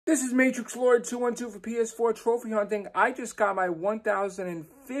This is Matrix Lord 212 for PS4 trophy hunting. I just got my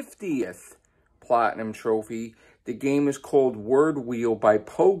 1050th Platinum trophy. The game is called Word Wheel by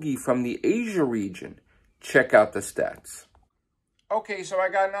POWGI from the Asia region. Check out the stats. Okay, so I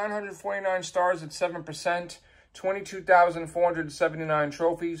got 949 stars at 7%, 22,479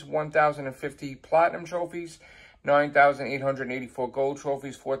 trophies, 1,050 Platinum trophies, 9,884 gold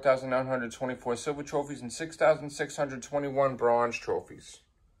trophies, 4,924 silver trophies, and 6,621 bronze trophies.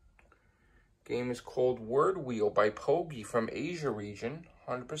 Game is called Word Wheel by POWGI from Asia region,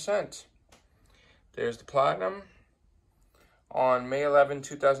 100%. There's the Platinum on May 11,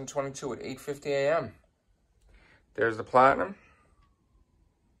 2022 at 8:50 a.m. There's the Platinum.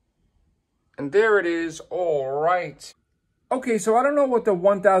 And there it is, all right. Okay, so I don't know what the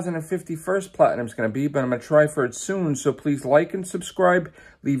 1051st Platinum is going to be, but I'm going to try for it soon. So please like and subscribe.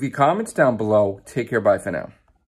 Leave your comments down below. Take care. Bye for now.